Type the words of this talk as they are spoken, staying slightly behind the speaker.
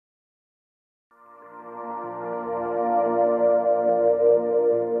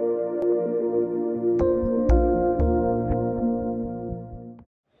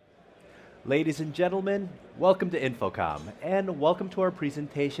Ladies and gentlemen, welcome to InfoComm, and welcome to our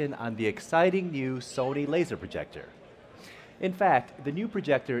presentation on the exciting new Sony laser projector. In fact, the new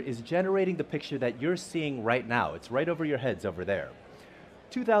projector is generating the picture that you're seeing right now. It's right over your heads over there.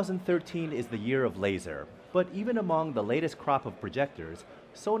 2013 is the year of laser, but even among the latest crop of projectors,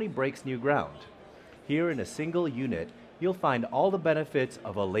 Sony breaks new ground. Here in a single unit, you'll find all the benefits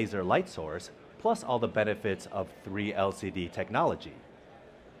of a laser light source, plus all the benefits of 3 LCD technology.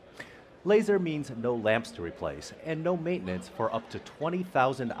 Laser means no lamps to replace and no maintenance for up to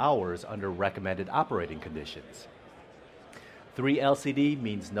 20,000 hours under recommended operating conditions. 3 LCD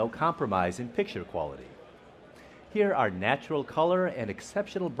means no compromise in picture quality. Here are natural color and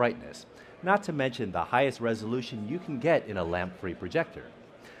exceptional brightness, not to mention the highest resolution you can get in a lamp-free projector,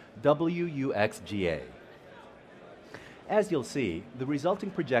 WUXGA. As you'll see, the resulting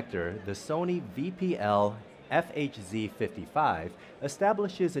projector, the Sony VPL FHZ55,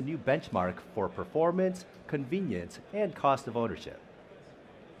 establishes a new benchmark for performance, convenience, and cost of ownership.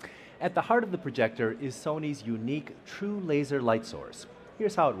 At the heart of the projector is Sony's unique true laser light source.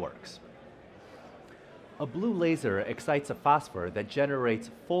 Here's how it works. A blue laser excites a phosphor that generates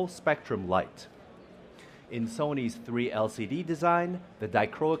full spectrum light. In Sony's 3 LCD design, the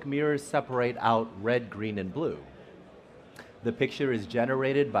dichroic mirrors separate out red, green, and blue. The picture is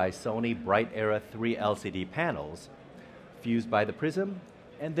generated by Sony Bright Era 3 LCD panels, fused by the prism,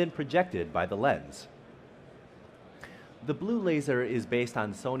 and then projected by the lens. The blue laser is based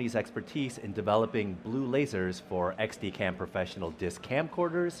on Sony's expertise in developing blue lasers for XD-Cam professional disc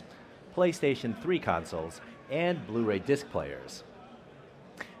camcorders, PlayStation 3 consoles, and Blu-ray disc players.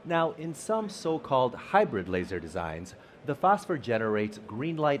 Now, in some so-called hybrid laser designs, the phosphor generates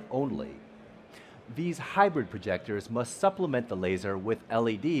green light only. These hybrid projectors must supplement the laser with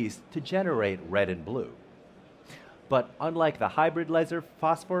LEDs to generate red and blue. But unlike the hybrid laser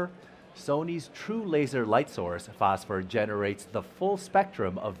phosphor, Sony's true laser light source phosphor generates the full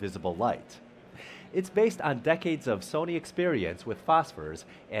spectrum of visible light. It's based on decades of Sony experience with phosphors,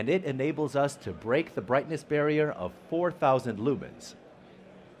 and it enables us to break the brightness barrier of 4,000 lumens.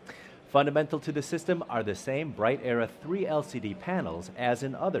 Fundamental to the system are the same Bright Era 3 LCD panels as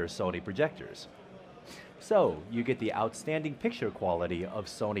in other Sony projectors. So, you get the outstanding picture quality of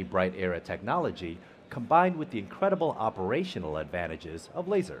Sony Bright Era technology combined with the incredible operational advantages of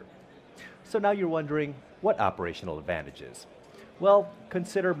laser. So now you're wondering, what operational advantages? Well,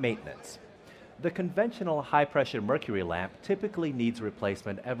 consider maintenance. The conventional high-pressure mercury lamp typically needs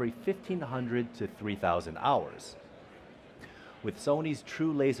replacement every 1,500 to 3,000 hours. With Sony's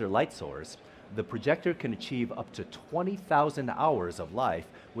true laser light source, the projector can achieve up to 20,000 hours of life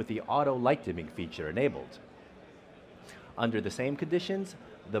with the auto light dimming feature enabled. Under the same conditions,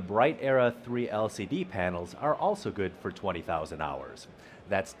 the Bright Era 3 LCD panels are also good for 20,000 hours.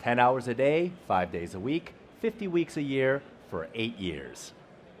 That's 10 hours a day, 5 days a week, 50 weeks a year for 8 years.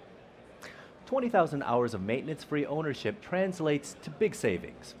 20,000 hours of maintenance-free ownership translates to big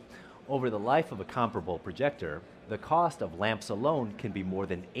savings. Over the life of a comparable projector, the cost of lamps alone can be more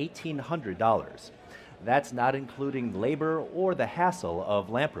than $1,800. That's not including labor or the hassle of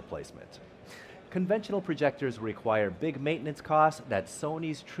lamp replacement. Conventional projectors require big maintenance costs that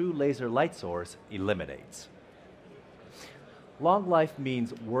Sony's true laser light source eliminates. Long life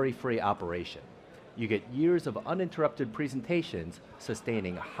means worry-free operation. You get years of uninterrupted presentations,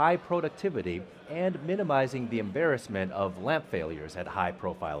 sustaining high productivity and minimizing the embarrassment of lamp failures at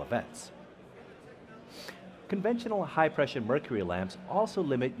high-profile events. Conventional high-pressure mercury lamps also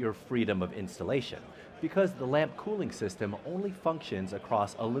limit your freedom of installation because the lamp cooling system only functions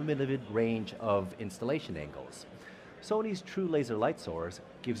across a limited range of installation angles. Sony's true laser light source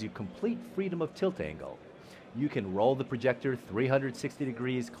gives you complete freedom of tilt angle. You can roll the projector 360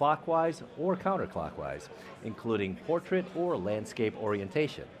 degrees clockwise or counterclockwise, including portrait or landscape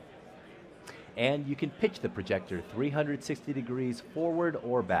orientation. And you can pitch the projector 360 degrees forward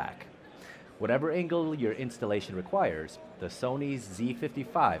or back. Whatever angle your installation requires, the Sony's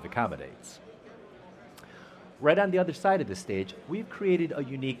Z55 accommodates. Right on the other side of the stage, we've created a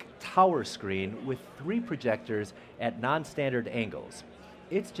unique tower screen with 3 projectors at non-standard angles.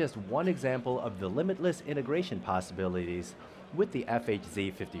 It's just one example of the limitless integration possibilities with the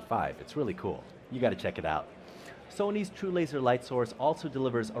FHZ55. It's really cool. You got to check it out. Sony's true laser light source also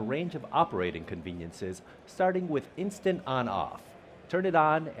delivers a range of operating conveniences, starting with instant on-off. Turn it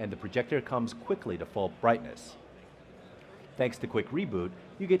on and the projector comes quickly to full brightness. Thanks to quick reboot,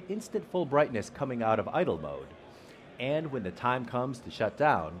 you get instant full brightness coming out of idle mode. And when the time comes to shut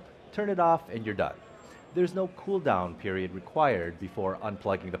down, turn it off and you're done. There's no cool down period required before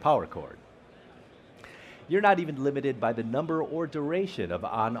unplugging the power cord. You're not even limited by the number or duration of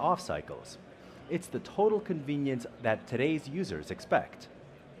on-off cycles. It's the total convenience that today's users expect.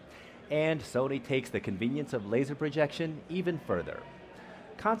 And Sony takes the convenience of laser projection even further.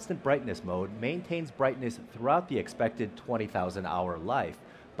 Constant brightness mode maintains brightness throughout the expected 20,000 hour life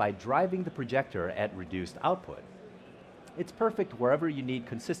by driving the projector at reduced output. It's perfect wherever you need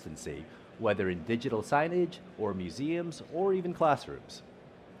consistency, whether in digital signage or museums or even classrooms.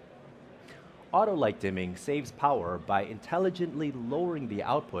 Auto light dimming saves power by intelligently lowering the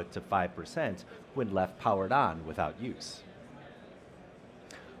output to 5% when left powered on without use.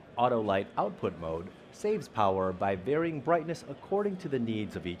 Auto light output mode saves power by varying brightness according to the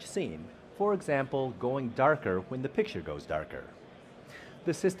needs of each scene, for example, going darker when the picture goes darker.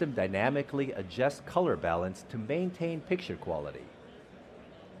 The system dynamically adjusts color balance to maintain picture quality.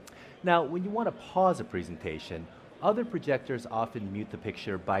 Now, when you want to pause a presentation, other projectors often mute the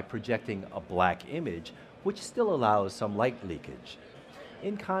picture by projecting a black image, which still allows some light leakage.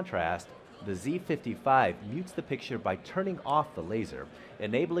 In contrast, the Z55 mutes the picture by turning off the laser,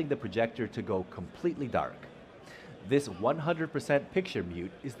 enabling the projector to go completely dark. This 100% picture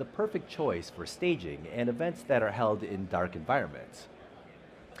mute is the perfect choice for staging and events that are held in dark environments.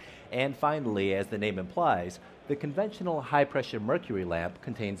 And finally, as the name implies, the conventional high-pressure mercury lamp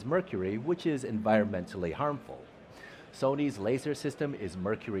contains mercury, which is environmentally harmful. Sony's laser system is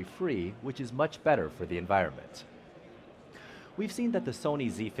mercury-free, which is much better for the environment. We've seen that the Sony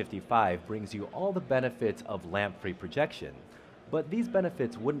Z55 brings you all the benefits of lamp-free projection, but these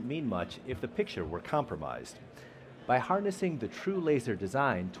benefits wouldn't mean much if the picture were compromised. By harnessing the true laser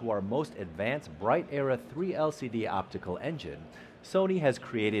design to our most advanced Bright-era 3LCD optical engine, Sony has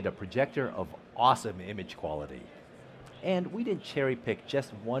created a projector of awesome image quality. And we didn't cherry-pick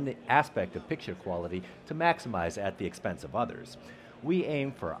just one aspect of picture quality to maximize at the expense of others. We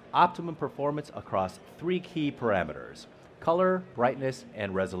aim for optimum performance across three key parameters: color, brightness,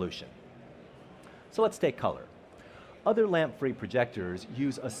 and resolution. So let's take color. Other lamp-free projectors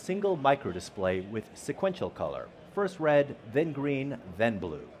use a single microdisplay with sequential color, first red, then green, then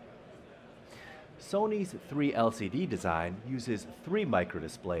blue. Sony's 3LCD design uses 3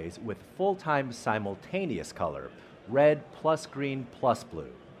 microdisplays with full-time simultaneous color, red plus green plus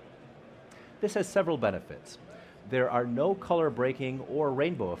blue. This has several benefits. There are no color breaking or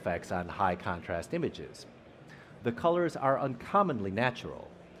rainbow effects on high contrast images. The colors are uncommonly natural.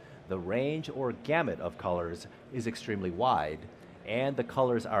 The range or gamut of colors is extremely wide, and the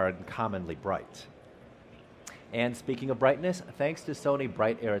colors are uncommonly bright. And speaking of brightness, thanks to Sony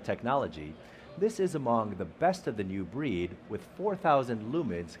Bright-era technology, this is among the best of the new breed with 4,000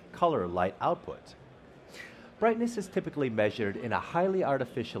 lumens color light output. Brightness is typically measured in a highly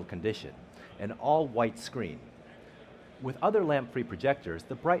artificial condition, an all-white screen. With other lamp-free projectors,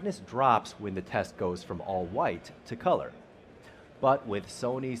 the brightness drops when the test goes from all-white to color. But with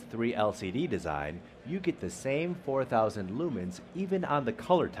Sony's 3LCD design, you get the same 4,000 lumens even on the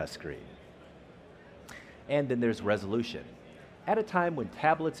color test screen. And then there's resolution. At a time when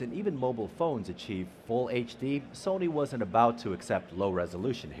tablets and even mobile phones achieve full HD, Sony wasn't about to accept low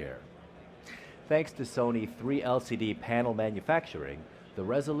resolution here. Thanks to Sony 3LCD panel manufacturing, the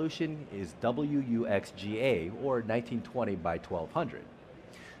resolution is WUXGA, or 1920 by 1200.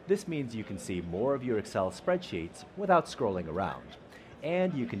 This means you can see more of your Excel spreadsheets without scrolling around,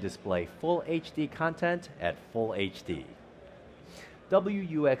 and you can display full HD content at full HD.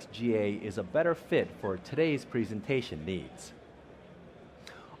 WUXGA is a better fit for today's presentation needs.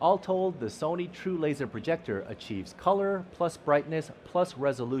 All told, the Sony True Laser Projector achieves color plus brightness plus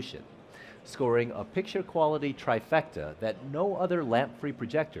resolution, scoring a picture quality trifecta that no other lamp-free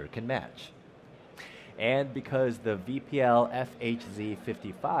projector can match. And because the VPL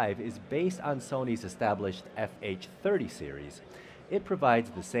FHZ55 is based on Sony's established FH30 series, it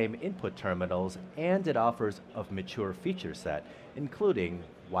provides the same input terminals and it offers a mature feature set, including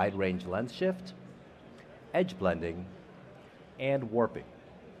wide-range lens shift, edge blending, and warping.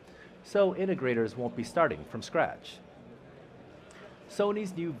 So integrators won't be starting from scratch.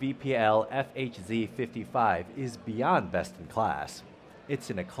 Sony's new VPL FHZ55 is beyond best in class. It's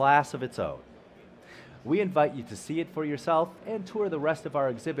in a class of its own. We invite you to see it for yourself and tour the rest of our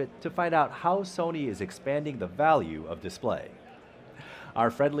exhibit to find out how Sony is expanding the value of display. Our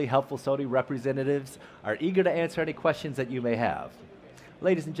friendly, helpful Sony representatives are eager to answer any questions that you may have.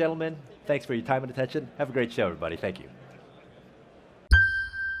 Ladies and gentlemen, thanks for your time and attention. Have a great show, everybody. Thank you.